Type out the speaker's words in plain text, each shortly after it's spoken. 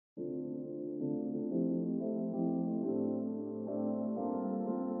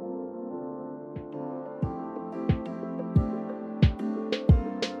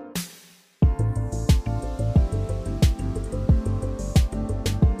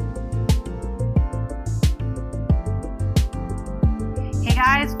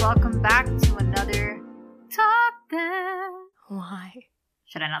guys, welcome back to another Talk Then. Why?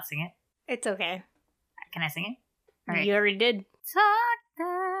 Should I not sing it? It's okay. Can I sing it? All right. You already did. Talk Then.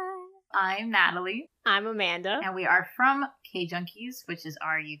 I'm Natalie, I'm Amanda. and we are from K-Junkies, which is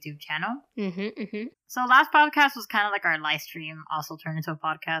our YouTube channel. Mm-hmm. So last podcast was kind of like our live stream, also turned into a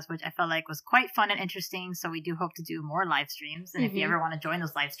podcast, which I felt like was quite fun and interesting. So we do hope to do more live streams. And if you ever want to join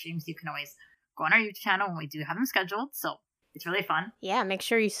those live streams, you can always go on our YouTube channel when we do have them scheduled. So it's really fun. Yeah, make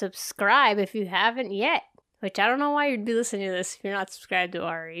sure you subscribe if you haven't yet. Which I don't know why you'd be listening to this if you're not subscribed to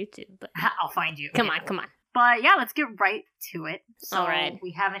our YouTube. But I'll find you. Come on. But yeah, let's get right to it. So All right.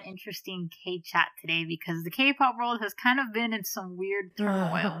 we have an interesting K-chat today because the K-pop world has kind of been in some weird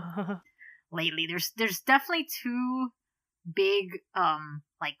turmoil lately. There's definitely two big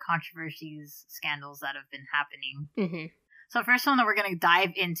like controversies, scandals that have been happening. Mm-hmm. So the first one that we're gonna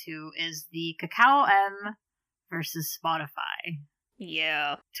dive into is the Kakao M versus Spotify.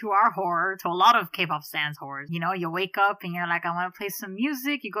 Yeah. To our horror, to a lot of K-pop stans' horror, you know, you wake up and you're like, I want to play some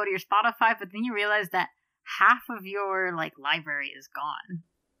music. You go to your Spotify, but then you realize that half of your like library is gone,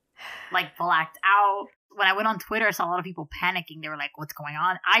 like blacked out. When I went on Twitter, I saw a lot of people panicking. They were like, "What's going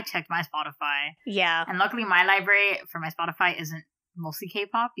on?" I checked my Spotify, Yeah. and luckily, my library for my Spotify isn't mostly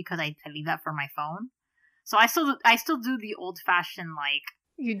K-pop because I leave that for my phone. So I still do the old fashioned like.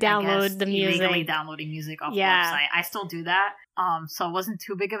 You download the music. Illegally downloading music off the Yeah. website. I still do that. So it wasn't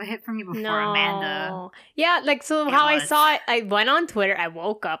too big of a hit for me before No. Amanda. Yeah, like, so It how I was. saw it, I went on Twitter. I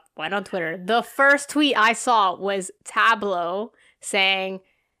woke up, went on Twitter. The first tweet I saw was Tableau saying,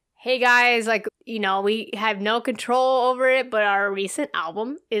 hey guys, like, you know, we have no control over it, but our recent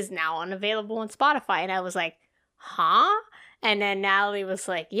album is now unavailable on Spotify. And I was like, huh? And then Natalie was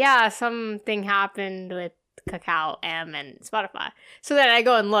like, yeah, something happened with Kakao M and Spotify. So then I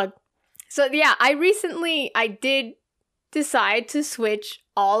go and look. So yeah, I did decide to switch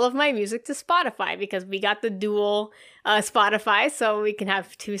all of my music to Spotify because we got the dual Spotify, so we can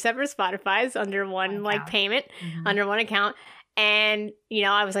have two separate Spotifys under one like account. payment, Mhm. under one account. And, you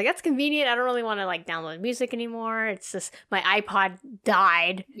know, I was like, that's convenient. I don't really want to like download music anymore. It's just my iPod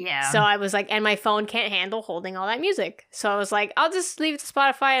died. Yeah. So I was like, and my phone can't handle holding all that music. So I was like, I'll just leave it to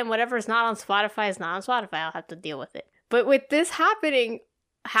Spotify, and whatever is not on Spotify is not on Spotify. I'll have to deal with it. But with this happening,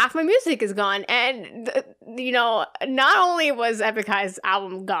 half my music is gone. And, you know, not only was Epic High's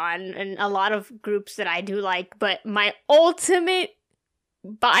album gone, and a lot of groups that I do like, but my ultimate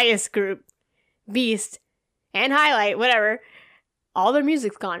bias group, Beast and Highlight, whatever, all their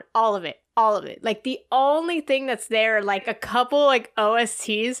music's gone. All of it. Like, the only thing that's there are, like, a couple, like,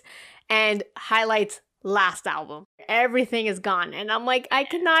 OSTs and Highlight's last album. Everything is gone. And I'm like, I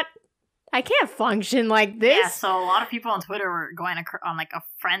can't function like this. Yeah, so a lot of people on Twitter were going on like a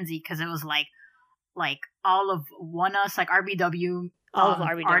frenzy because it was like all of One Us, like RBW, All of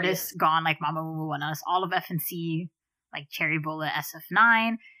RBW. artists gone, like Mamamoo, One Us, all of FNC, like Cherry Bullet,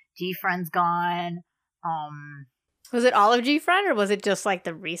 SF9, G Friends gone. Was it all of G-Friend, or was it just, like,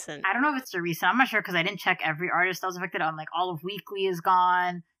 the recent? I don't know if it's the recent. I'm not sure because I didn't check every artist that was affected. Like all of Weekly is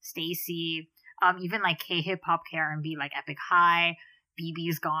gone, Stacy, even like K-hip hop, K-R&B, like Epic High,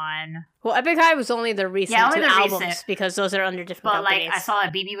 BB's gone. Well, Epic High was only the recent Yeah, only two the albums, recent. because those are under different But companies. like I saw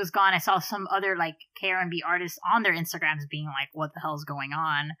that BB was gone. I saw some other like K-R&B artists on their Instagrams being like, "What the hell is going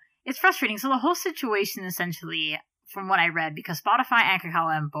on?" It's frustrating. So the whole situation, essentially, from what I read, because Spotify and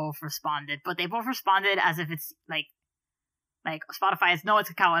Kakao M both responded, but they both responded as if it's like Spotify is, no,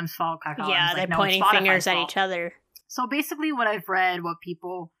 it's Kakao M's fault. Kakao yeah, M's they're like, no, pointing it's Spotify's fingers at fault. each other. So basically what I've read, what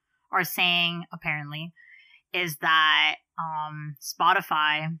people are saying, apparently, is that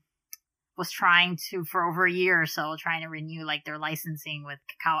Spotify was trying to, for over a year or so, trying to renew like their licensing with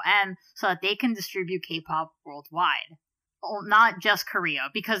Kakao M so that they can distribute K-pop worldwide. Well, not just Korea,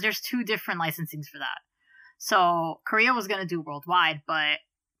 because there's two different licensings for that. So Korea was going to do worldwide, but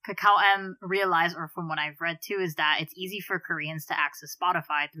Kakao M realized, or from what I've read too, is that it's easy for Koreans to access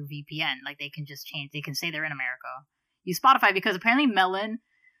Spotify through VPN. Like they can just change, they can say they're in America, use Spotify, because apparently Melon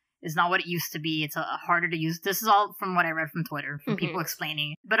is not what it used to be. It's harder to use. This is all from what I read from Twitter, from people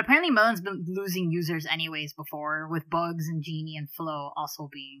explaining. But apparently Melon's been losing users anyways before, with Bugs and Genie and Flow also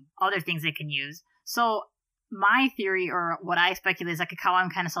being other things they can use. So my theory, or what I speculate, is that Kakao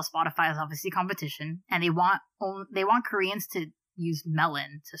M kind of saw Spotify as obviously competition, and they want Koreans to use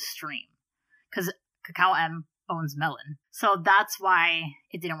Melon to stream, because Kakao M owns Melon. So that's why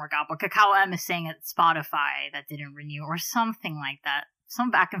it didn't work out. But Kakao M is saying it's Spotify that didn't renew, or something like that. Some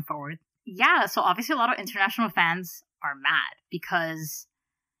back and forth. Yeah, so obviously a lot of international fans are mad, because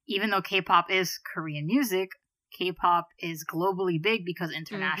even though K-pop is Korean music, K-pop is globally big because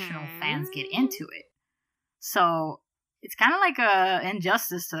international fans get into it. So it's kind of like a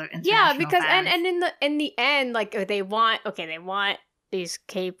injustice to international Yeah, because fans. and in the end, like they want these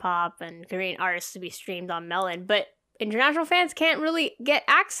K-pop and Korean artists to be streamed on Melon, but international fans can't really get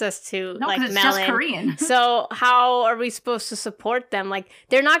access to no, like because it's Melon. just Korean. So how are we supposed to support them? Like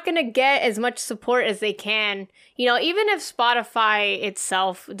they're not going to get as much support as they can. You know, even if Spotify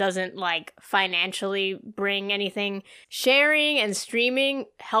itself doesn't like financially bring anything, sharing and streaming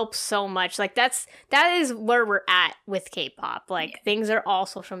helps so much. Like that is where we're at with K-pop. Like things are all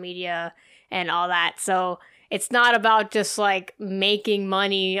social media and all that. So it's not about just like making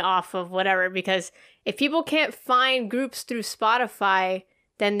money off of whatever, because if people can't find groups through Spotify,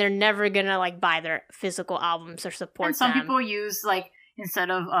 then they're never gonna like buy their physical albums or support And some them. people use like, instead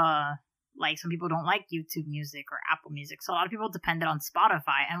of like some people don't like YouTube Music or Apple Music, so a lot of people depended on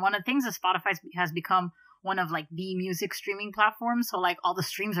Spotify. And one of the things is Spotify has become one of like the music streaming platforms, so like all the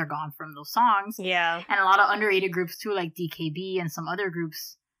streams are gone from those songs. Yeah. And a lot of underrated groups too, like DKB and some other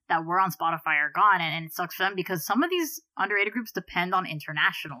groups that were on Spotify are gone, and it sucks for them because some of these underrated groups depend on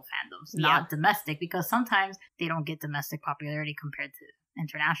international fandoms, not domestic, because sometimes they don't get domestic popularity compared to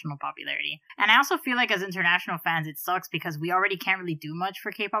international popularity. And I also feel like as international fans, it sucks because we already can't really do much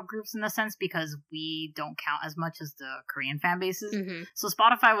for K-pop groups in the sense because we don't count as much as the Korean fan bases. Mm-hmm. So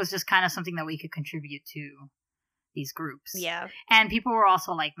Spotify was just kind of something that we could contribute to these groups. Yeah. And people were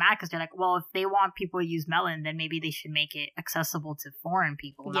also like mad because they're like, well, if they want people to use Melon, then maybe they should make it accessible to foreign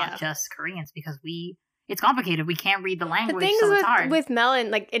people, not just Koreans, because it's complicated. We can't read the language, The thing so is it's hard. with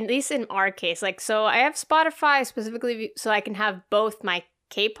Melon, like at least in our case, like so I have Spotify specifically so I can have both my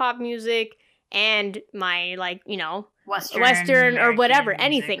K-pop music and my like, you know, Western or whatever, music.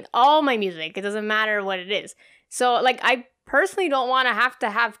 anything, all my music. It doesn't matter what it is. So like I personally don't want to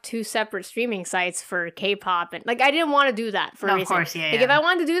have two separate streaming sites for K-pop, and like I didn't want to do that for a reason. Of course, yeah. Like if I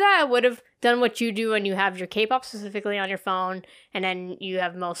wanted to do that, I would have done what you do, and you have your K-pop specifically on your phone, and then you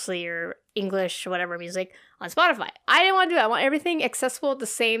have mostly your English or whatever music on Spotify. I didn't want to do that. I want everything accessible at the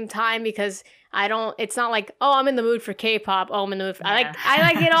same time because it's not like, oh, I'm in the mood for K-pop. Oh, I'm in the mood for, I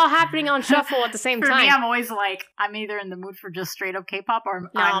like it all happening on shuffle at the same for time. For me, I'm always like, I'm either in the mood for just straight up K-pop or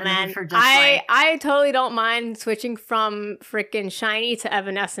I'm in the mood for just I totally don't mind switching from freaking SHINee to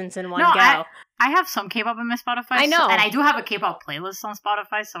Evanescence in one go. I have some K-pop in my Spotify. I know. And I do have a K-pop playlist on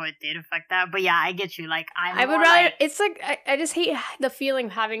Spotify, so it did affect that. But yeah, I get you. Like, I would rather, it's like, I just hate the feeling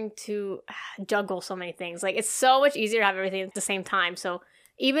of having to juggle so many things. Like, it's so much easier to have everything at the same time. So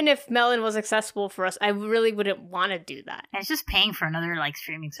even if Melon was accessible for us, I really wouldn't want to do that. And it's just paying for another, like,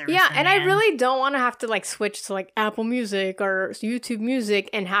 streaming service. Yeah, and I really don't want to have to, like, switch to, like, Apple Music or YouTube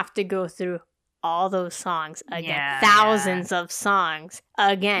Music and have to go through all those songs again, thousands of songs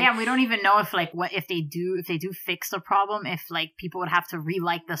again. Yeah, we don't even know if like if they do fix the problem, if like people would have to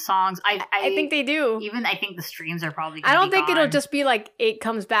re-like the songs. I think they do. Even I think the streams are probably. I don't think it'll just be like it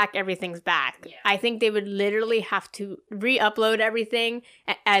comes back, everything's back. Yeah. I think they would literally have to re-upload everything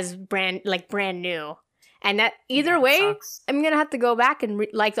as brand new. And that either way, I'm gonna have to go back and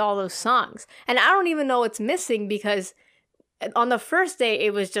like all those songs, and I don't even know what's missing because on the first day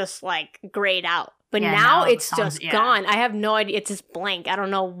it was just like grayed out, but now it's just gone. I have no idea. It's just blank. I don't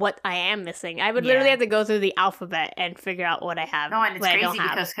know what I am missing. I would literally have to go through the alphabet and figure out what I have. No, and it's crazy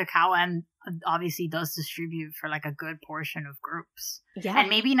because Kakao M obviously does distribute for like a good portion of groups. Yeah, and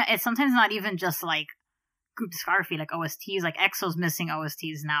maybe it's sometimes not even just like group discography, like OSTs. Like EXO's missing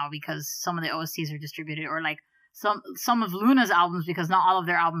OSTs now because some of the OSTs are distributed, or like some of Luna's albums because not all of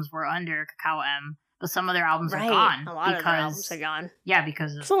their albums were under Kakao M. But some of their albums are gone. A lot of their albums are gone. Yeah,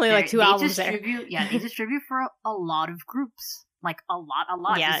 because it's only like 2 albums there. Yeah, they distribute for a lot of groups. Like a lot.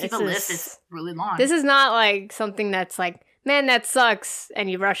 Yeah, you see the list is really long. This is not like something that's like, man, that sucks,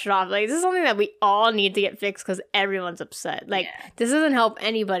 and you brush it off. Like, this is something that we all need to get fixed because everyone's upset. Like, this doesn't help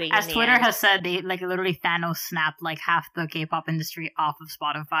anybody. As Twitter has said, they like literally Thanos snapped like half the K-pop industry off of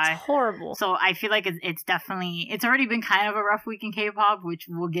Spotify. It's horrible. So I feel like it's definitely, it's already been kind of a rough week in K-pop, which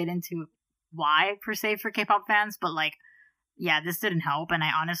we'll get into why per se for K-pop fans, but like, yeah, this didn't help, and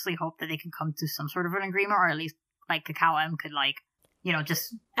I honestly hope that they can come to some sort of an agreement, or at least like Kakao M could like, you know,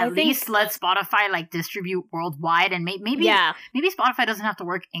 just at least let Spotify like distribute worldwide, and maybe Spotify doesn't have to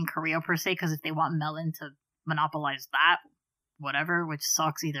work in Korea per se, because if they want Melon to monopolize that, whatever, which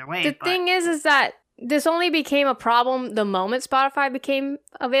sucks either way. The thing is that this only became a problem the moment Spotify became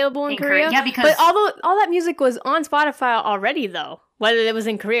available in Korea. Yeah, because but all that music was on Spotify already, though, whether it was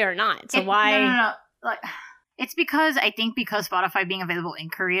in Korea or not. So why? No. Like, it's because I think because Spotify being available in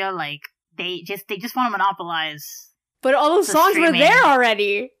Korea, like they just want to monopolize. But all those songs were there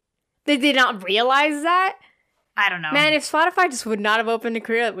already. They did not realize that. I don't know. Man, if Spotify just would not have opened a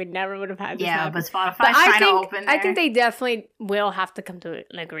career, we never would have had this happen. But Spotify's trying to open there. I think they definitely will have to come to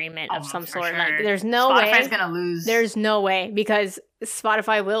an agreement of some sort. Sure. Like, there's no way Spotify's gonna lose. There's no way, because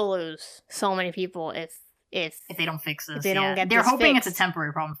Spotify will lose so many people if they don't fix this. If they don't get They're this hoping fixed. it's a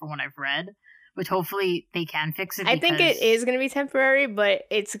temporary problem from what I've read, which hopefully they can fix it. I think it is going to be temporary, but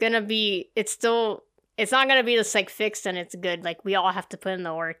it's not going to be just like fixed and it's good. Like, we all have to put in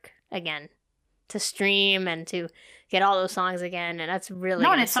the work again to stream and to get all those songs again, and that's really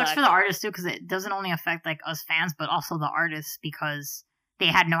and it sucks for the artists too, because it doesn't only affect like us fans, but also the artists, because they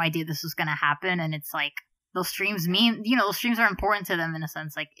had no idea this was going to happen. And it's like, those streams those streams are important to them in a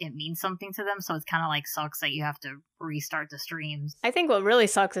sense, like it means something to them, so it's kind of like sucks that you have to restart the streams. I think what really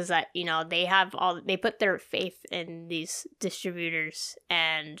sucks is that, they put their faith in these distributors,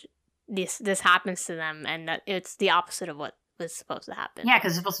 and this happens to them, and that it's the opposite of what was supposed to happen. Yeah,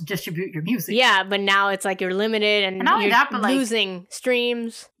 because you're supposed to distribute your music. Yeah, but now it's like you're limited, and not only you're that, but losing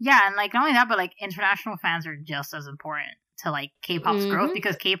streams. Yeah, and like not only that, but like international fans are just as important to like K-pop's growth,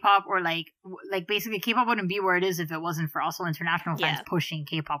 because K-pop, or like basically K-pop wouldn't be where it is if it wasn't for also international fans pushing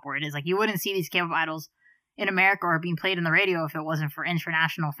K-pop where it is. Like, you wouldn't see these K-pop idols in America or being played on the radio if it wasn't for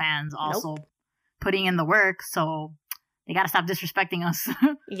international fans also putting in the work. So they gotta stop disrespecting us.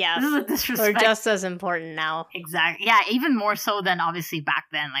 Yeah, this is a disrespect. We're just as important now. Exactly. Yeah, even more so than obviously back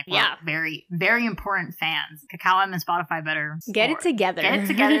then. Like, we're very, very important fans. Kakao M and Spotify better get it together. Get it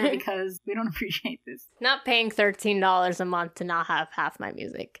together, because we don't appreciate this. Not paying $13 a month to not have half my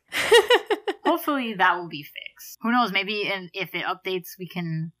music. Hopefully that will be fixed. Who knows? Maybe if it updates, we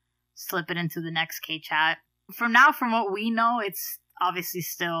can slip it into the next K-chat. From what we know, it's obviously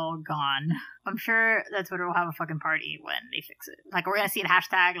still gone. I'm sure that Twitter will have a fucking party when they fix it. Like, we're gonna see a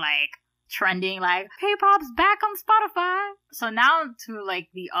hashtag like trending, like K-pop's back on Spotify. So now to like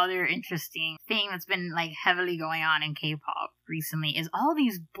the other interesting thing that's been like heavily going on in K-pop recently is all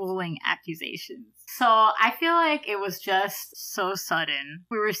these bullying accusations. So I feel like it was just so sudden.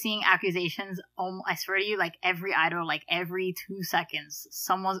 We were seeing accusations, I swear to you, like every idol, like every 2 seconds,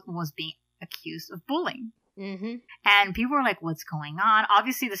 someone was being accused of bullying. Mm-hmm. And people were like, what's going on?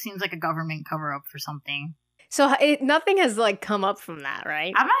 Obviously, this seems like a government cover-up for something. So nothing has like come up from that,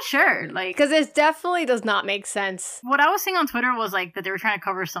 right? I'm not sure, like, because it definitely does not make sense. What I was seeing on Twitter was like that they were trying to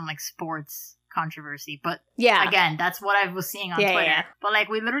cover some like sports controversy, but again, that's what I was seeing on Twitter. Yeah. But like,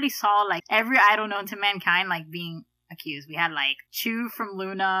 we literally saw like every idol known to mankind like being accused. We had like Chu from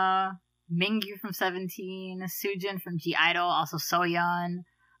Luna, Mingyu from 17, Soojin from G-Idol, also Soyeon,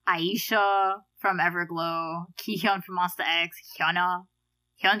 Aisha from Everglow, Kihyun from Monsta X,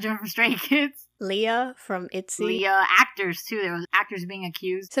 Hyunjin from Stray Kids, Leah from ITZY. Leah, actors too. There was actors being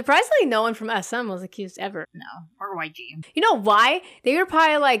accused. Surprisingly, no one from SM was accused ever. No, or YG. You know why? They were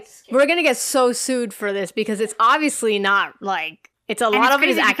probably like, we're gonna get so sued for this, because it's obviously not like, it's a lot of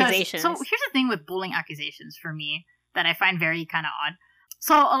these accusations. So here's the thing with bullying accusations for me that I find very kind of odd.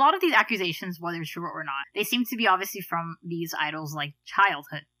 So a lot of these accusations, whether it's true or not, they seem to be obviously from these idols' like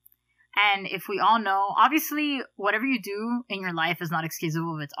childhood. And if we all know, obviously, whatever you do in your life is not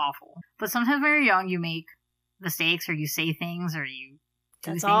excusable if it's awful. But sometimes when you're young, you make mistakes, or you say things, or you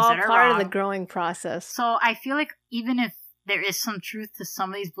do things that are wrong. That's all part of the growing process. So I feel like even if there is some truth to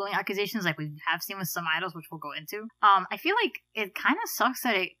some of these bullying accusations, like we have seen with some idols, which we'll go into, I feel like it kind of sucks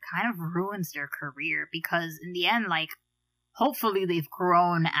that it kind of ruins their career, because in the end, like, hopefully they've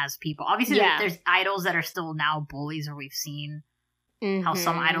grown as people. Obviously, there's idols that are still now bullies, or we've seen how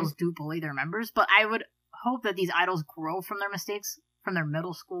some idols do bully their members, but I would hope that these idols grow from their mistakes from their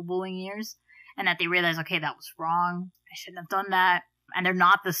middle school bullying years, and that they realize, okay, that was wrong, I shouldn't have done that, and they're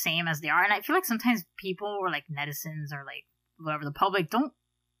not the same as they are. And I feel like sometimes people, or like netizens, or like whatever, the public, don't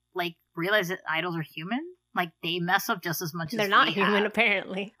like realize that idols are human. Like, they mess up just as much as they're not human,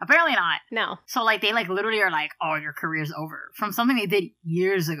 apparently. Apparently not. No. So like, they like literally are like, oh, your career's over, from something they did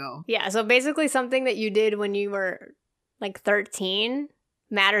years ago. Yeah, so basically something that you did when you were like 13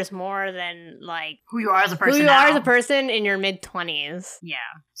 matters more than like who you are as a person. Who you are as a person in your mid-20s. Yeah.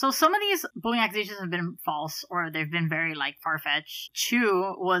 So some of these bullying accusations have been false, or they've been very like far-fetched.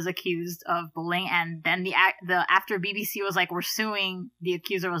 Chu was accused of bullying, and then the after BBC was like, we're suing, the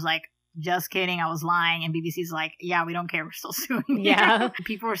accuser was like, just kidding, I was lying. And BBC's like, yeah, we don't care, we're still suing. Yeah.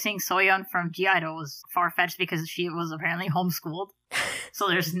 People were saying Soyeon from G-Idol was far-fetched because she was apparently homeschooled. So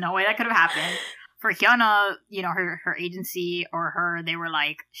there's no way that could have happened. for Hyuna, you know, her agency or her, they were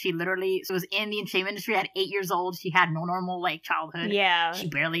like, she literally was in the entertainment industry at 8 years old. She had no normal like childhood. Yeah. She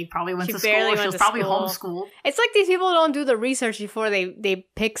barely probably went She to barely school. She went was to probably school. homeschooled. It's like these people don't do the research before they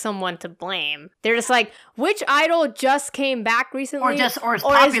pick someone to blame. They're just like, which idol just came back recently, Or is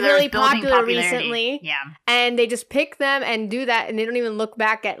popular, is really popular popularity recently. Yeah. And they just pick them and do that, and they don't even look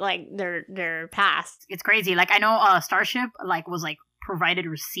back at like their past. It's crazy. Like I know Starship like was like provided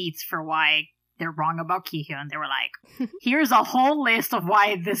receipts for why they're wrong about Kihyun. They were like, here's a whole list of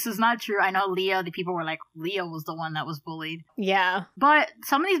why this is not true. I know Leah, the people were like, Leah was the one that was bullied. Yeah. But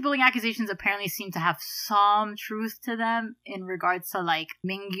some of these bullying accusations apparently seem to have some truth to them in regards to like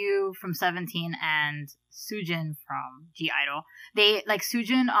Mingyu from 17 and Sujin from G-Idol. They, like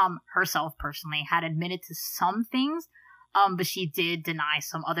Sujin herself personally had admitted to some things, but she did deny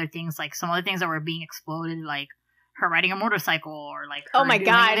some other things, like some other things that were being exploded, like her riding a motorcycle or like her oh my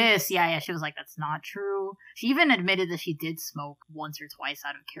doing god this. Yeah, she was like, that's not true. She even admitted that she did smoke once or twice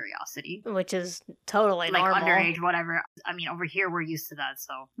out of curiosity, which is totally like normal. underage, whatever. I mean, over here we're used to that,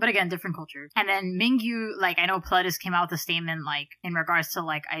 so, but again, different culture. And then Mingyu, like I know Pledis came out with a statement like in regards to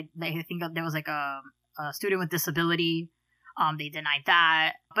like I think there was like a student with disability. They denied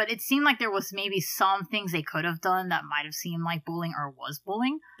that, but it seemed like there was maybe some things they could have done that might have seemed like bullying or was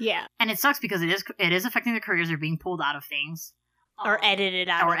bullying. Yeah. And it sucks because it is affecting their careers. They're being pulled out of things. Or edited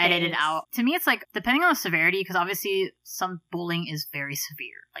out. Or edited out. To me, it's like, depending on the severity, because obviously some bullying is very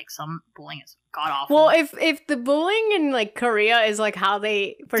severe. Like, some bullying is god-awful. Well, if the bullying in, like, Korea is, like, how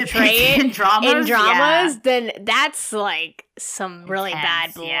they portray it in dramas, yeah. then that's, like, some really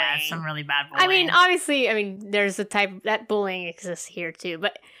bad bullying. Yeah, some really bad bullying. I mean, obviously, there's a type, that bullying exists here, too,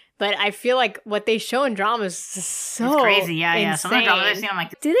 but I feel like what they show in dramas is so it's crazy, yeah, insane. yeah. Some of the dramas I've seen, I'm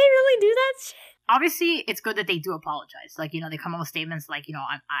like, do they really do that shit? Obviously, it's good that they do apologize. Like, you know, they come up with statements like, you know,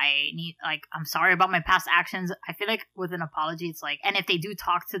 I'm sorry about my past actions. I feel like with an apology, it's like, and if they do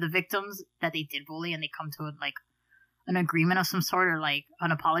talk to the victims that they did bully and they come to like an agreement of some sort, or like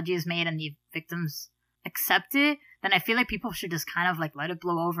an apology is made and the victims accept it, then I feel like people should just kind of like let it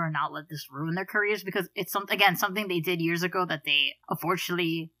blow over and not let this ruin their careers, because it's something they did years ago that they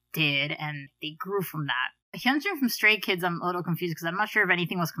unfortunately did, and they grew from that. Hyunjin from Stray Kids, I'm a little confused because I'm not sure if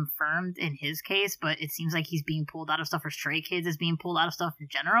anything was confirmed in his case, but it seems like he's being pulled out of stuff, or Stray Kids is being pulled out of stuff in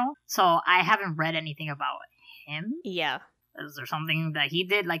general. So I haven't read anything about him. Yeah. Is there something that he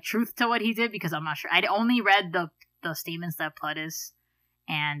did, like truth to what he did? Because I'm not sure. I'd only read the statements that Pledis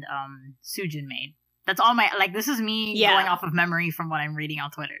and Sujin made. That's all my, like, this is me going off of memory from what I'm reading on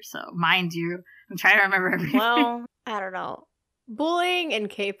Twitter. So mind you, I'm trying to remember everything. Well, I don't know. Bullying in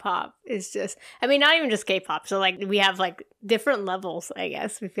K-pop is just, not even just K-pop. So, like, we have, like, different levels, I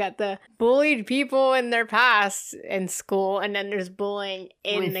guess. We've got the bullied people in their past in school, and then there's bullying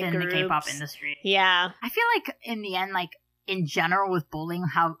within the K-pop industry. Yeah. I feel like, in the end, like, in general with bullying,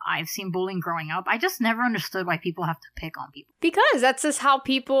 how I've seen bullying growing up, I just never understood why people have to pick on people. Because that's just how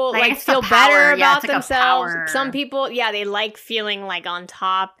people, like feel power, better yeah, about themselves. Some people, they like feeling, like, on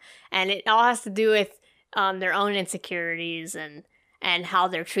top, and it all has to do with their own insecurities and how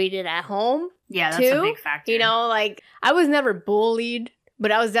they're treated at home. Yeah, that's too. a big factor. You know, like, I was never bullied,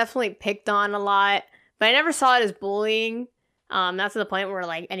 but I was definitely picked on a lot. But I never saw it as bullying. Not to the point where,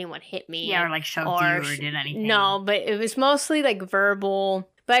 like, anyone hit me. Yeah, or, like, shoved you or did anything. No, but it was mostly, like, verbal.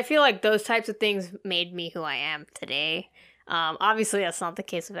 But I feel like those types of things made me who I am today. Obviously, that's not the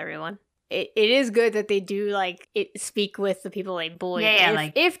case with everyone. It is good that they do, like, speak with the people they bullied. Yeah,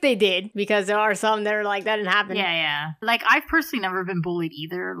 if they did, because there are some that are like, that didn't happen. Yeah, yeah. Like, I've personally never been bullied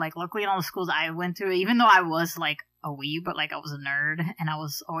either. Like, luckily in all the schools I went to, even though I was, like, a weeb, but, like, I was a nerd, and I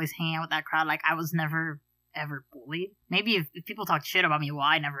was always hanging out with that crowd, like, I was never ever bullied. Maybe if people talk shit about me, well,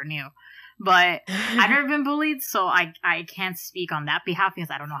 I never knew. But I've never been bullied, so I can't speak on that behalf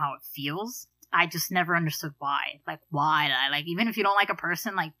because I don't know how it feels. I just never understood why. Like, why? Like, even if you don't like a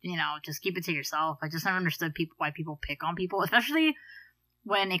person, like, you know, just keep it to yourself. I just never understood why people pick on people, especially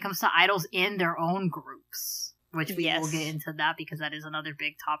when it comes to idols in their own groups, which we will get into that because that is another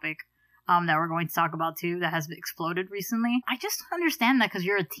big topic that we're going to talk about too that has exploded recently. I just don't understand that because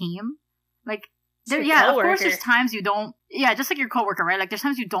you're a team. Like, of course there's times you don't, just like your coworker, right? Like, there's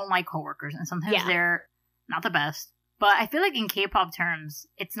times you don't like coworkers and sometimes they're not the best. But I feel like in K-pop terms,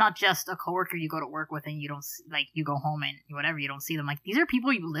 it's not just a coworker you go to work with and you don't, like, you go home and whatever, you don't see them. Like, these are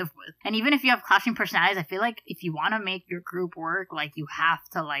people you live with. And even if you have clashing personalities, I feel like if you want to make your group work, like, you have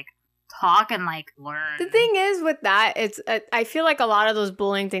to, like, talk and, like, learn. The thing is with that, it's I feel like a lot of those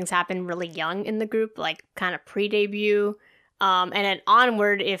bullying things happen really young in the group, like, kind of pre-debut. And then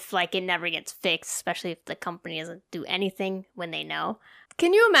onward if, like, it never gets fixed, especially if the company doesn't do anything when they know.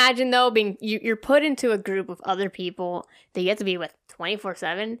 Can you imagine though being you're put into a group of other people that you have to be with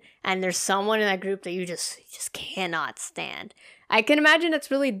 24/7, and there's someone in that group that you just cannot stand. I can imagine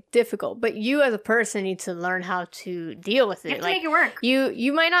it's really difficult, but you as a person need to learn how to deal with it. You have to make it work.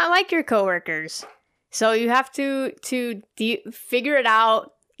 You might not like your coworkers, so you have to figure it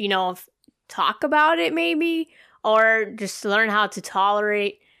out. You know, talk about it maybe, or just learn how to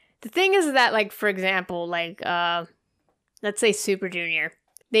tolerate. The thing is that, like, for example, like let's say Super Junior,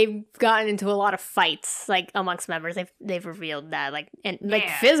 they've gotten into a lot of fights, like, amongst members. They've revealed that, like, and like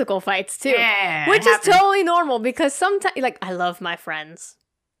physical fights too, which is totally normal because sometimes, like, I love my friends,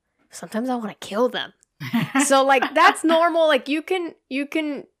 sometimes I want to kill them. So, like, that's normal. Like, you can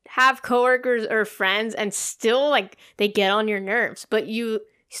have coworkers or friends and still, like, they get on your nerves, but you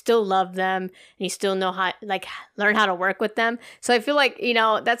still love them and you still know how, like, learn how to work with them. So I feel like, you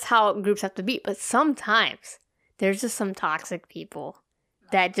know, that's how groups have to be. But sometimes there's just some toxic people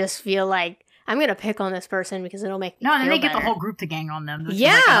that just feel like, I'm gonna pick on this person because it'll make me feel then they get better. the whole group to gang on them. This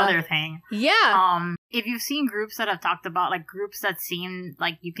Yeah. is like another thing. Yeah. If you've seen groups that have talked about, like, groups that seem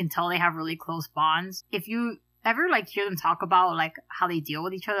like you can tell they have really close bonds, if you ever, like, hear them talk about, like, how they deal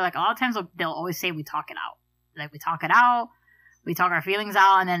with each other, like, a lot of times they'll always say we talk it out. Like, we talk it out, we talk our feelings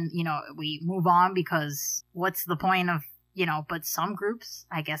out, and then, you know, we move on because what's the point of, you know, but some groups,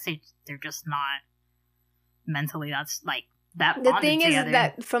 I guess they're just not mentally, that's, like, that the thing together. is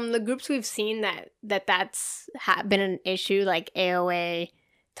that from the groups we've seen that's been an issue, like AOA,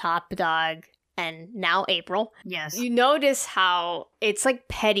 Top Dog, and now April. Yes. You notice how it's like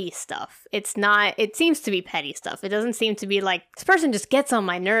petty stuff. It seems to be petty stuff. It doesn't seem to be like, this person just gets on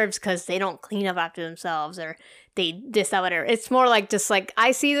my nerves because they don't clean up after themselves or they this, that, whatever. It's more like, just like,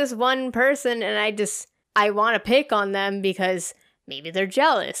 I see this one person and I want to pick on them because maybe they're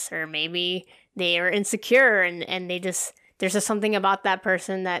jealous or maybe they are insecure and they just, there's just something about that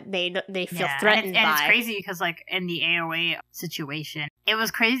person that they feel threatened by. And it's crazy because, like, in the AOA situation, it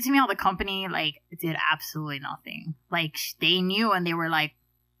was crazy to me how the company, like, did absolutely nothing. Like, they knew and they were like,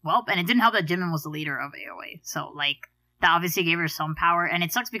 well, and it didn't help that Jimin was the leader of AOA. So, like, that obviously gave her some power. And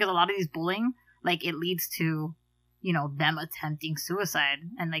it sucks because a lot of these bullying, like, it leads to, you know, them attempting suicide.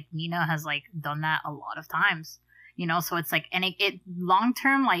 And, like, Nina has, like, done that a lot of times. You know, so it's like, and it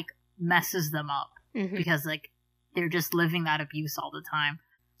long-term, like, messes them up. Mm-hmm. Because, like, they're just living that abuse all the time.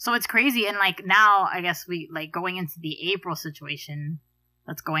 So it's crazy. And, like, now, I guess we, like, going into the April situation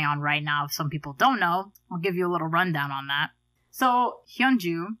that's going on right now, if some people don't know, I'll give you a little rundown on that. So,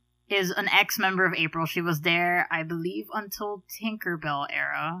 Hyunju is an ex-member of April. She was there, I believe, until Tinkerbell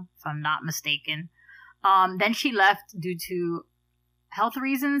era, if I'm not mistaken. Then she left due to health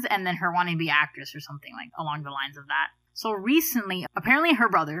reasons and then her wanting to be actress or something, like, along the lines of that. So recently, apparently her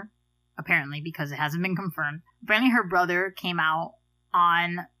brother, because it hasn't been confirmed, apparently her brother came out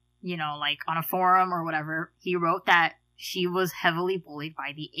on, you know, like, on a forum or whatever. He wrote that she was heavily bullied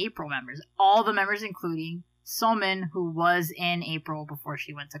by the April members. All the members, including Somin, who was in April before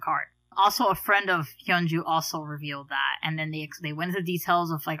she went to CART. Also, a friend of Hyunju also revealed that. And then they went into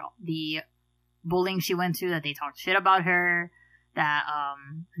details of, like, the bullying she went to, that they talked shit about her, that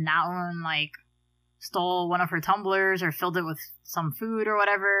Naeun, like, stole one of her tumblers or filled it with some food or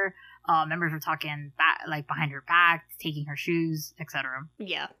whatever. Members were talking like behind her back, taking her shoes, etc.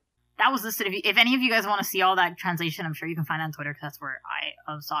 Yeah. That was listed. If any of you guys want to see all that translation, I'm sure you can find it on Twitter because that's where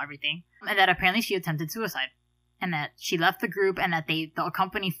I saw everything. And that apparently she attempted suicide. And that she left the group and that the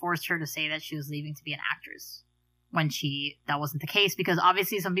company forced her to say that she was leaving to be an actress. When that wasn't the case, because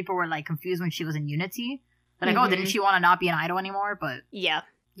obviously some people were, like, confused when she was in Unity. They're like, oh, didn't she want to not be an idol anymore? But yeah,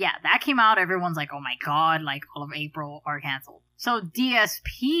 that came out. Everyone's like, oh my god, like, all of April are canceled. So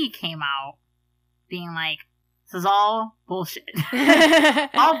DSP came out being like, this is all bullshit.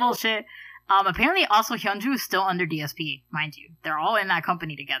 All bullshit. Apparently also Hyunju is still under DSP, mind you. They're all in that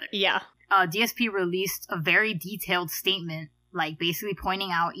company together. Yeah. DSP released a very detailed statement, like, basically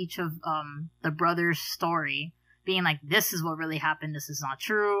pointing out each of the brothers' story, being like, this is what really happened, this is not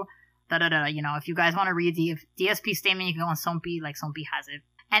true, da-da-da. You know, if you guys want to read the DSP statement, you can go on Sompi, like, Sompi has it.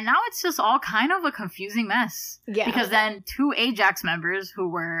 And now it's just all kind of a confusing mess. Yeah. Because then 2 Ajax members who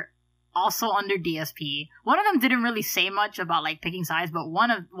were also under DSP, one of them didn't really say much about, like, picking sides, but one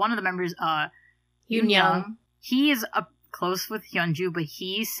of the members, Yoon Young, he is close with Hyunju, but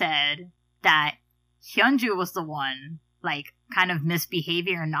he said that Hyunju was the one, like, kind of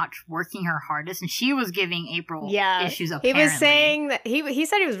misbehaving or not working her hardest, and she was giving April issues, apparently. He was saying that he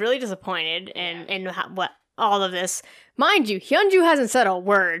said he was really disappointed in what all of this. Mind you, Hyunju hasn't said a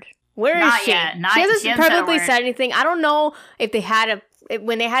word. Where is she? She hasn't publicly said anything. I don't know if they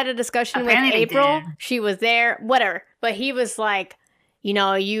when they had a discussion apparently with April, she was there, whatever. But he was like, you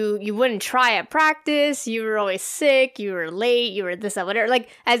know, you wouldn't try at practice, you were always sick, you were late, you were this, that, whatever. Like,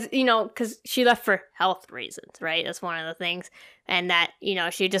 as, you know, because she left for health reasons, right? That's one of the things. And that, you know,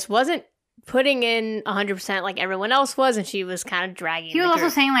 she just wasn't putting in 100% like everyone else was, and she was kind of dragging. He was also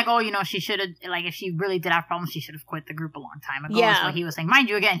saying, like, oh, you know, she should have, like, if she really did have problems, she should have quit the group a long time ago. Yeah. That's what he was saying. Mind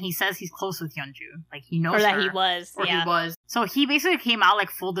you, again, he says he's close with Hyunju. Like, he knows or that her, he was. or Yeah. he was. So he basically came out,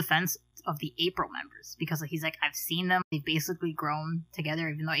 like, full defense of the April members, because he's like, I've seen them. They've basically grown together,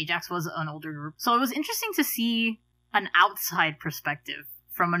 even though Ajax was an older group. So it was interesting to see an outside perspective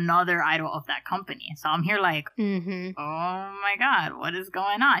from another idol of that company. So I'm here like, oh my god, what is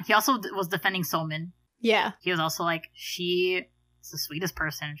going on? He also was defending Somin. Yeah. He was also like, she is the sweetest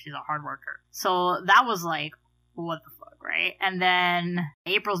person. She's a hard worker. So that was like, what the fuck, right? And then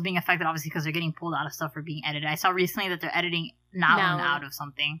April's being affected, obviously, because they're getting pulled out of stuff for being edited. I saw recently that they're editing Naeun out of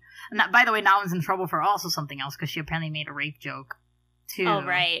something. And that, by the way, Naeun's in trouble for also something else, because she apparently made a rape joke, too. Oh,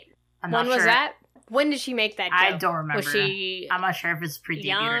 right. I'm when not was sure. that? When did she make that joke? I don't remember. Was she I'm not sure if it's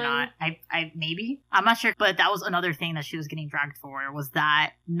pre-debut or young? not. I maybe. I'm not sure, but that was another thing that she was getting dragged for, was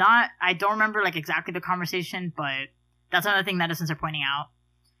that not, I don't remember like exactly the conversation, but that's another thing netizens are pointing out.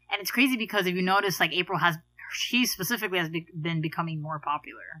 And it's crazy because if you notice, like, she specifically has been becoming more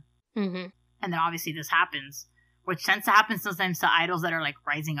popular. Mm-hmm. And then obviously this happens, which tends to happen sometimes to idols that are like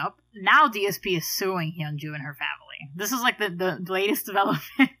rising up. Now DSP is suing Hyunju and her family. This is like the latest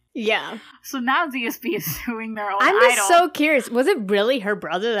development. Yeah. So now DSP is suing their own I'm idol. just so curious. Was it really her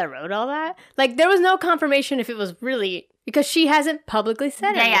brother that wrote all that? Like, there was no confirmation if it was really, because she hasn't publicly said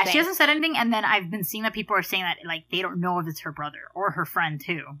anything. Yeah, she hasn't said anything, and then I've been seeing that people are saying that, like, they don't know if it's her brother or her friend,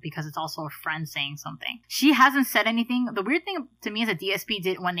 too, because it's also a friend saying something. She hasn't said anything. The weird thing to me is that DSP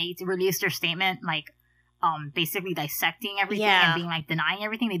did, when they released their statement, like, basically dissecting everything and being, like, denying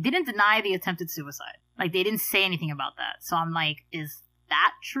everything, they didn't deny the attempted suicide. Like, they didn't say anything about that. So I'm like, is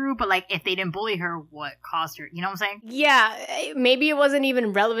that true? But, like, if they didn't bully her, what caused her? You know what I'm saying? Yeah, maybe it wasn't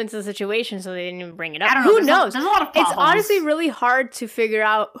even relevant to the situation, so they didn't even bring it up. I don't know. Who knows? There's a lot of It's plot honestly holes. really hard to figure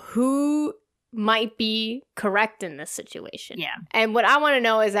out who might be correct in this situation. Yeah. And what I want to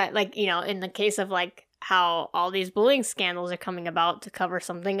know is that, like, you know, in the case of, like, how all these bullying scandals are coming about to cover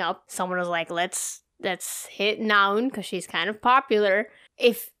something up, someone was like, let's hit Naeun because she's kind of popular.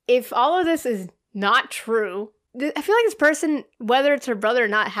 If all of this is not true, I feel like this person, whether it's her brother or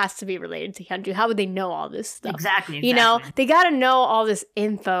not, has to be related to Hyunju. How would they know all this stuff? Exactly. You know, they got to know all this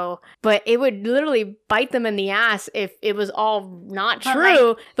info, but it would literally bite them in the ass if it was all not But,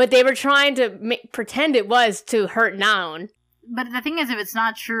 true, but they were trying to pretend it was to hurt Naeun. But the thing is, if it's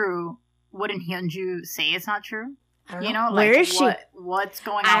not true, wouldn't Hyunju say it's not true? I don't You know. know, like, where is she? What's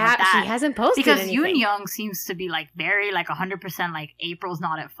going on with that? She hasn't posted because anything. Yoon Young seems to be like very like 100% like April's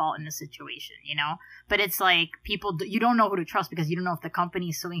not at fault in this situation, you know. But it's like people you don't know who to trust because you don't know if the company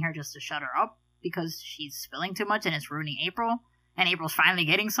is suing her just to shut her up because she's spilling too much and it's ruining April and April's finally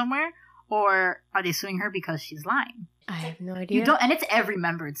getting somewhere, or are they suing her because she's lying? I have no idea. You don't, and it's every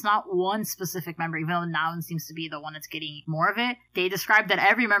member. It's not one specific member, even though Naeun seems to be the one that's getting more of it. They described that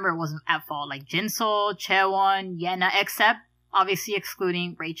every member wasn't at fault, like Jinsol, Chaewon, Yena, except obviously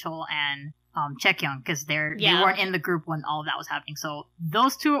excluding Rachel and Chaekyung, because they weren't in the group when all of that was happening. So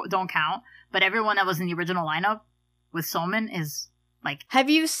those two don't count, but everyone that was in the original lineup with Somin is like... Have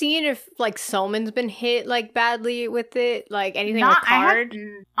you seen if, like, Somin's been hit, like, badly with it? Like, anything with Card?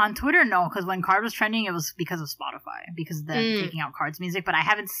 On Twitter, no, because when Card was trending, it was because of Spotify, because of them taking out Card's music, but I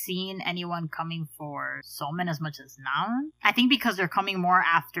haven't seen anyone coming for Somin as much as Naeun. I think because they're coming more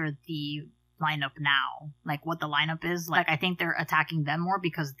after the lineup now, like what the lineup is. Like, I think they're attacking them more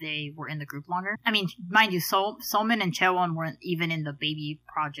because they were in the group longer. I mean, mind you, Somin and Chaewon weren't even in the baby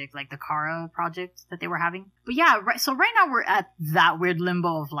project, like the Kara project that they were having. But yeah, so right now we're at that weird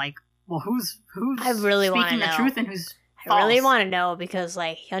limbo of like, well, who's I really speaking the know. truth and who's I really want to know because,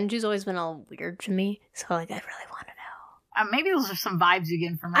 like, Hyunju's always been a little weird to me, so, like, I really want to know. Maybe those are some vibes you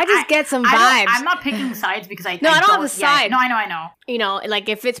get from her. I just get some vibes. I'm not picking sides because I don't have a side. No, I know. You know, like,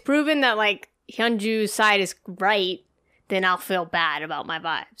 if it's proven that, like, Hyunju's side is right, then I'll feel bad about my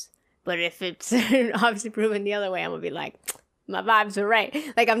vibes. But if it's obviously proven the other way, I'm gonna be like, my vibes are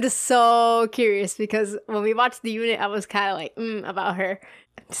right. Like, I'm just so curious because when we watched the unit, I was kind of like, about her.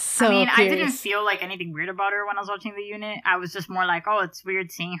 So curious. I didn't feel like anything weird about her when I was watching the unit. I was just more like, oh, it's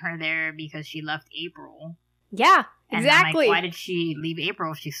weird seeing her there because she left April. Yeah, and exactly. I'm like, why did she leave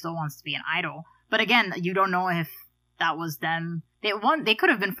April if she still wants to be an idol? But again, you don't know if that was them. They could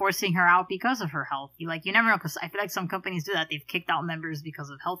have been forcing her out because of her health. You never know, because I feel like some companies do that. They've kicked out members because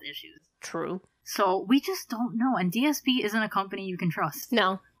of health issues. True. So we just don't know. And DSP isn't a company you can trust.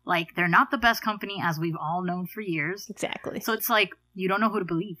 No. Like, they're not the best company, as we've all known for years. Exactly. So it's like, you don't know who to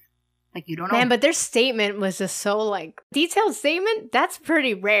believe. Like, you don't know. Man, but their statement was just so, like, detailed statement? That's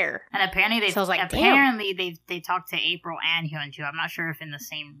pretty rare. And apparently So I was like, damn. they talked to April and Hyunju. I'm not sure if in the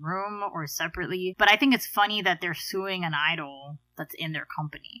same room or separately. But I think it's funny that they're suing an idol that's in their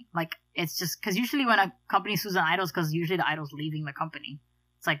company. Like, it's just, because usually when a company sues an idol, it's because usually the idol's leaving the company.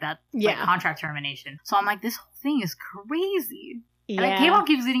 It's like that, like, contract termination. So I'm like, this whole thing is crazy. Yeah. And like, K-pop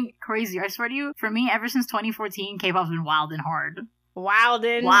keeps getting crazier. I swear to you, for me, ever since 2014, K-pop's been wild and hard.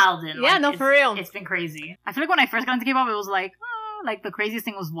 Wildin'. Yeah, like, no, for real. It's been crazy. I feel like when I first got into K-pop, it was like, like the craziest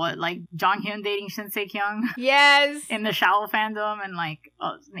thing was what? Like Jonghyun dating Shin Se-kyung. Yes. In the Shadow fandom, and like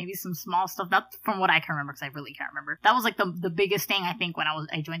maybe some small stuff. Not from what I can remember, because I really can't remember. That was like the biggest thing, I think, when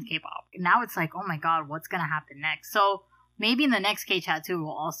I joined K-pop. Now it's like, oh my god, what's gonna happen next? So maybe in the next K-Chat too,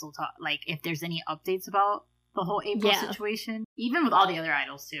 we'll also talk, like, if there's any updates about the whole April situation, even with all the other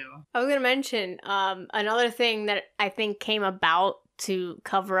idols too. I was gonna mention another thing that I think came about to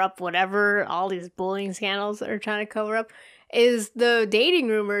cover up whatever all these bullying scandals are trying to cover up is the dating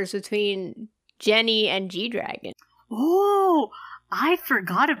rumors between Jennie and G-Dragon. Oh, I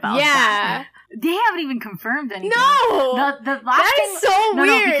forgot about that. They haven't even confirmed anything. No! The last that thing, is so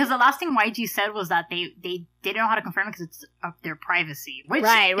weird. No, because the last thing YG said was that they didn't know how to confirm it because it's of their privacy, which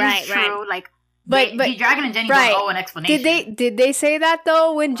is true. Like, but G-Dragon and Jennie don't owe an explanation. Did they say that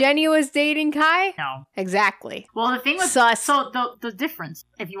though when Jennie was dating Kai? No. Exactly. Well, the thing was, so the difference,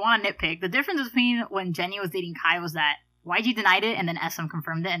 if you want to nitpick, the difference between when Jennie was dating Kai was that YG denied it and then SM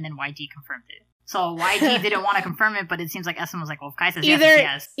confirmed it and then YG confirmed it. So YG didn't want to confirm it, but it seems like SM was like, well, if Kai says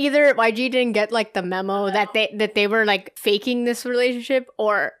yes. Either YG didn't get like the memo that they were like faking this relationship,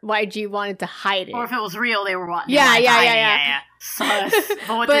 or YG wanted to hide it. Or if it was real, they were wanting. Yeah. Sus.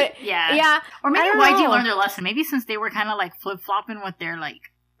 Or maybe YG learned their lesson. Maybe since they were kind of like flip flopping with their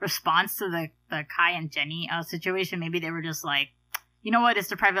like response to the Kai and Jennie situation, maybe they were just like, you know what? It's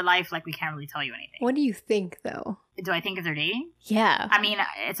their private life. Like, we can't really tell you anything. What do you think, though? Do I think if they're dating? Yeah. I mean,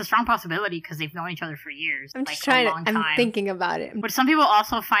 it's a strong possibility because they've known each other for years. I'm just I'm thinking about it. But some people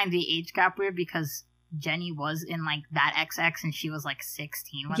also find the age gap weird because Jennie was in, like, that XX and she was, like,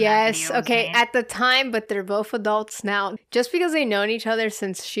 16 when that video was made. At the time, but they're both adults now. Just because they've known each other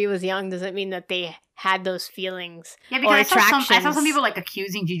since she was young doesn't mean that they had those feelings or attractions. I saw some people, like,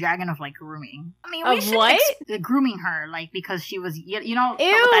 accusing G-Dragon of, like, grooming. I mean, grooming her, like, because she was, you know what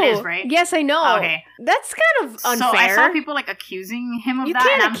that is, right? Yes, I know. Oh, okay. That's kind of unfair. So I saw people, like, accusing him of that.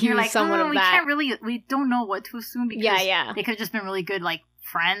 Can't and accuse someone of that. We don't know what to assume because they could have just been really good, like,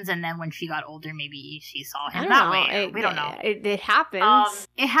 friends, and then when she got older, maybe she saw him that way. We don't know. It happens.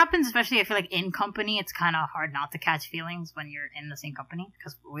 It happens, especially I feel like in company, it's kind of hard not to catch feelings when you're in the same company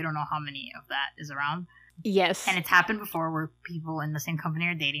because we don't know how many of that is around. Yes. And it's happened before where people in the same company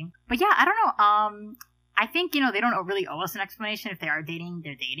are dating. But yeah, I don't know. I think, you know, they don't really owe us an explanation. If they are dating,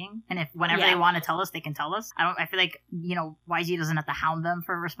 they're dating. And if whenever they want to tell us, they can tell us. I feel like, you know, YG doesn't have to hound them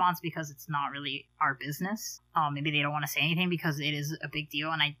for a response because it's not really our business. Maybe they don't want to say anything because it is a big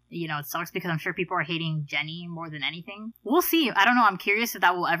deal. And it sucks because I'm sure people are hating Jennie more than anything. We'll see. I don't know. I'm curious if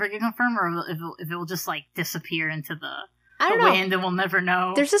that will ever get confirmed or if it will just like disappear into the wind and we'll never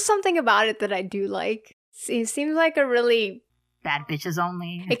know. There's just something about it that I do like. It seems like a really bad bitches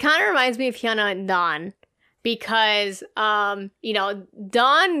only. It kind of reminds me of Hyuna and Dawn. Because, Dawn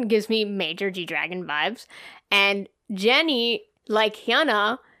gives me major G-Dragon vibes. And Jennie, like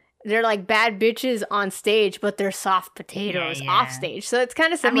Hyuna, they're like bad bitches on stage, but they're soft potatoes off stage. So it's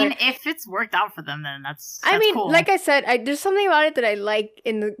kind of similar. I mean, if it's worked out for them, then that's cool. Like I said, there's something about it that I like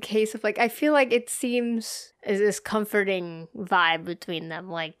in the case of, like, I feel like it seems as this comforting vibe between them.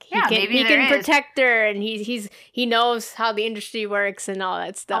 Like, he can protect her, and he knows how the industry works and all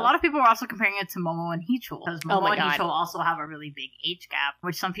that stuff. A lot of people are also comparing it to Momo and Heechul. Because Momo and Heechul also have a really big age gap,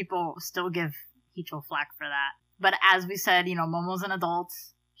 which some people still give Heechul flack for that. But as we said, you know, Momo's an adult.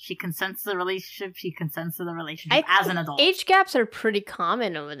 She consents to the relationship. She consents to the relationship as an adult. Age gaps are pretty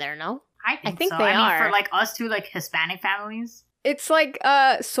common over there, no? I think so. They are. For like us two, like Hispanic families. It's like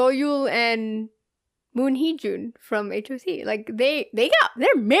Soyul and Moon Hee-jun from HOT. Like they're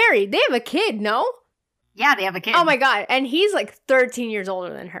married. They have a kid, no? Yeah, they have a kid. Oh my god. And he's like 13 years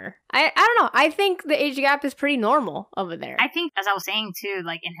older than her. I don't know. I think the age gap is pretty normal over there. I think, as I was saying too,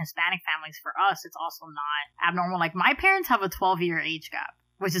 like in Hispanic families, for us, it's also not abnormal. Like my parents have a 12-year age gap,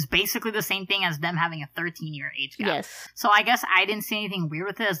 which is basically the same thing as them having a 13-year age gap. Yes. So I guess I didn't see anything weird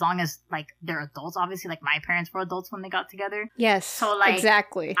with it as long as, like, they're adults. Obviously, like, my parents were adults when they got together. Yes, so, like,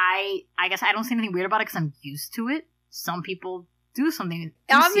 exactly. I guess I don't see anything weird about it because I'm used to it. Some people do something.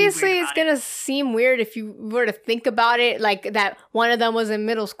 Obviously, it's gonna seem weird if you were to think about it, like that one of them was in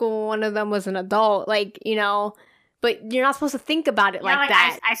middle school, one of them was an adult, like, you know. But you're not supposed to think about it like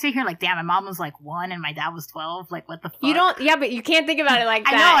that. I sit here like, damn, my mom was like 1 and my dad was 12. Like, what the fuck? You don't, yeah, but you can't think about it like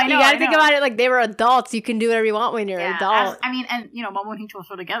that. I know. You gotta think about it like they were adults. You can do whatever you want when you're an adult. And, you know, Momo and Hincho are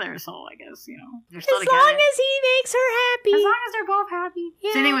still together, so I guess, you know, they're still together. As long as he makes her happy. As long as they're both happy.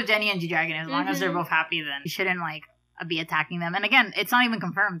 Yeah. Same thing with Jenny and G-Dragon. As long as they're both happy, then you shouldn't, like, be attacking them. And again, it's not even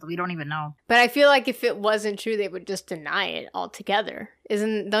confirmed. We don't even know. But I feel like if it wasn't true, they would just deny it altogether.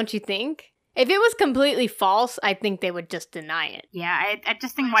 Don't you think? If it was completely false, I think they would just deny it. Yeah, I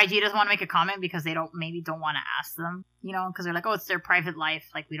just think YG doesn't want to make a comment because they don't want to ask them, you know, because they're like, oh, it's their private life,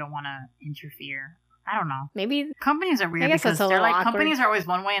 like we don't want to interfere. I don't know. Maybe companies are weird because they're like awkward. Companies are always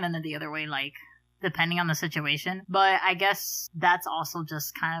one way and then the other way, like depending on the situation. But I guess that's also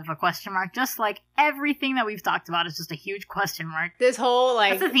just kind of a question mark. Just like everything that we've talked about is just a huge question mark. This whole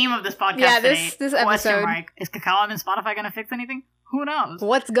that's the theme of this podcast today. This episode. Question mark. Is Kakao and Spotify gonna fix anything? Who knows?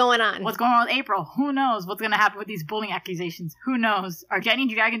 What's going on? What's going on with April? Who knows? What's going to happen with these bullying accusations? Who knows? Are Jenny and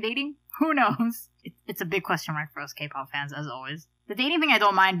G-Dragon dating? Who knows? It's a big question mark for us K-pop fans, as always. The dating thing, I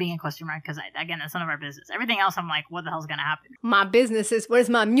don't mind being a question mark, because, again, that's none of our business. Everything else, I'm like, what the hell's going to happen? My business is, where's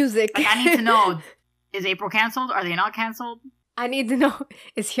my music? Like, I need to know, is April canceled? Are they not canceled? I need to know,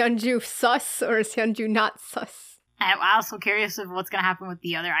 is Hyunju sus or is Hyunju not sus? I'm also curious of what's going to happen with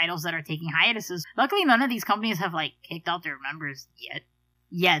the other idols that are taking hiatuses. Luckily, none of these companies have, like, kicked out their members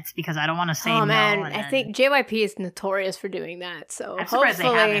yet, because I don't want to say no. Oh man, I think JYP is notorious for doing that. So I'm surprised they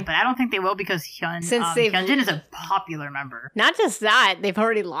haven't, but I don't think they will because Hyunjin is a popular member. Not just that, they've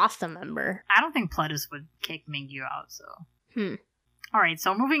already lost a member. I don't think Pledis would kick Mingyu out. So. All right,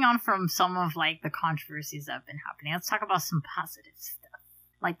 so moving on from some of like the controversies that have been happening, let's talk about some positive stuff.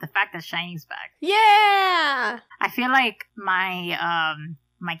 Like the fact that SHINee's back. Yeah! I feel like my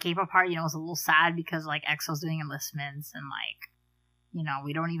my K-pop part, you know, was a little sad because like EXO's doing enlistments and like, you know,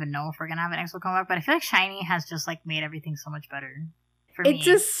 we don't even know if we're gonna have an EXO come back. But I feel like SHINee has just like made everything so much better for me.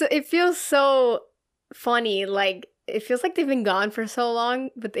 It feels so funny. Like it feels like they've been gone for so long,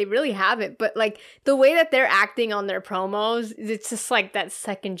 but they really haven't. But like the way that they're acting on their promos, it's just like that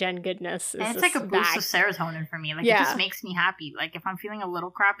second gen goodness. And it's like a boost of serotonin for me. Like it just makes me happy. Like if I'm feeling a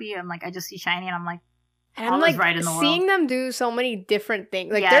little crappy, I'm like I just see SHINee and I'm like, and I'm like right in the seeing them do so many different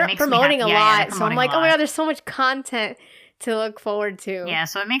things. Like they're promoting a lot, so I'm like, oh my god, there's so much content to look forward to. Yeah,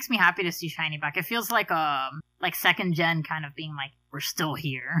 so it makes me happy to see SHINee back. It feels like second gen kind of being like, we're still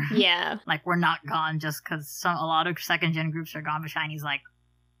here. Yeah. Like we're not gone just because a lot of second gen groups are gone, but SHINee's like,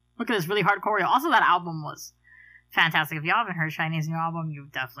 look at this really hard choreo. Also, that album was fantastic. If you haven't heard SHINee's new album, you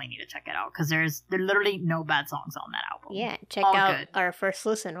definitely need to check it out because there are literally no bad songs on that album. Yeah, check out our first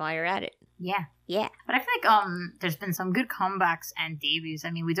listen while you're at it. Yeah. Yeah. But I feel like there's been some good comebacks and debuts.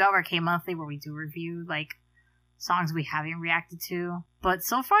 I mean, we do have our K-Monthly where we do review like songs we haven't reacted to. But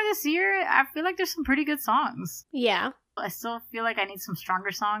so far this year, I feel like there's some pretty good songs. Yeah. I still feel like I need some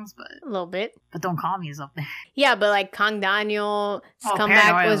stronger songs, but a little bit. But Don't Call Me is up there. Yeah, but like Kang Daniel's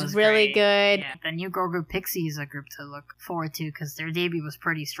comeback was really good. Yeah. The new girl group Pixie is a group to look forward to because their debut was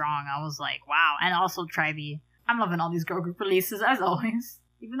pretty strong. I was like, wow. And also Tribe. I'm loving all these girl group releases as always.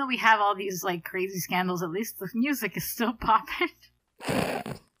 Even though we have all these like crazy scandals, at least the music is still popping.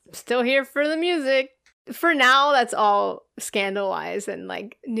 Still here for the music. For now, that's all scandal-wise and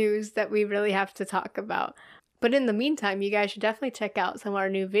like news that we really have to talk about. But in the meantime, you guys should definitely check out some of our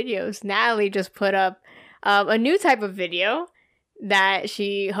new videos. Natalie just put up a new type of video that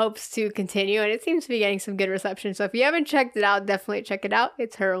she hopes to continue, and it seems to be getting some good reception. So if you haven't checked it out, definitely check it out.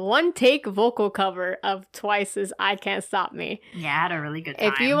 It's her one-take vocal cover of Twice's I Can't Stop Me. Yeah, I had a really good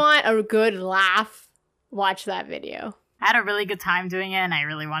time. If you want a good laugh, watch that video. I had a really good time doing it, and I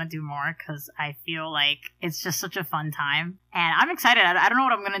really want to do more because I feel like it's just such a fun time. And I'm excited. I don't know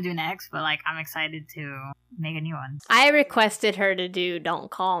what I'm going to do next, but like I'm excited to make a new one. I requested her to do Don't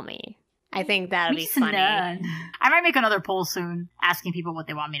Call Me. I think that'll be funny. I might make another poll soon asking people what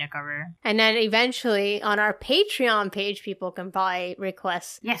they want me to cover. And then eventually on our Patreon page, people can probably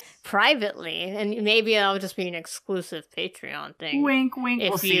request privately. And maybe it'll just be an exclusive Patreon thing. Wink, wink.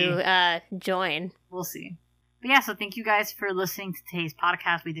 If you join. We'll see. But yeah, so thank you guys for listening to today's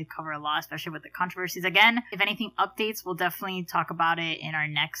podcast. We did cover a lot, especially with the controversies. Again, if anything updates, we'll definitely talk about it in our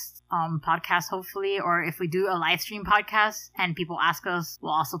next podcast, hopefully. Or if we do a live stream podcast and people ask us,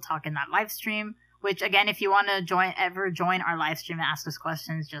 we'll also talk in that live stream. Which, again, if you want to join our live stream and ask us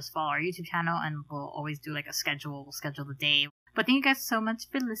questions, just follow our YouTube channel and we'll always do like a schedule. We'll schedule the day. But thank you guys so much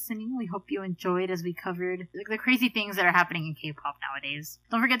for listening. We hope you enjoyed as we covered the crazy things that are happening in K-pop nowadays.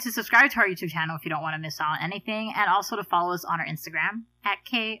 Don't forget to subscribe to our YouTube channel if you don't want to miss out on anything, and also to follow us on our Instagram at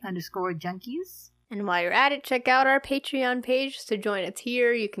K_junkies. And while you're at it, check out our Patreon page to join a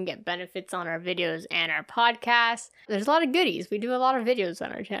tier. You can get benefits on our videos and our podcasts. There's a lot of goodies. We do a lot of videos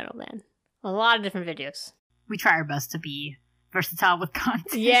on our channel, man. A lot of different videos. We try our best to be versatile with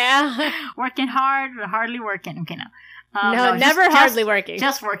content. Yeah. Working hard, but hardly working. Okay, no. No, never hardly working.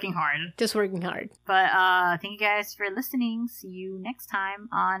 Just working hard. Just working hard. But thank you guys for listening. See you next time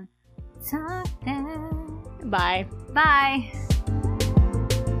on Talk That. Bye. Bye.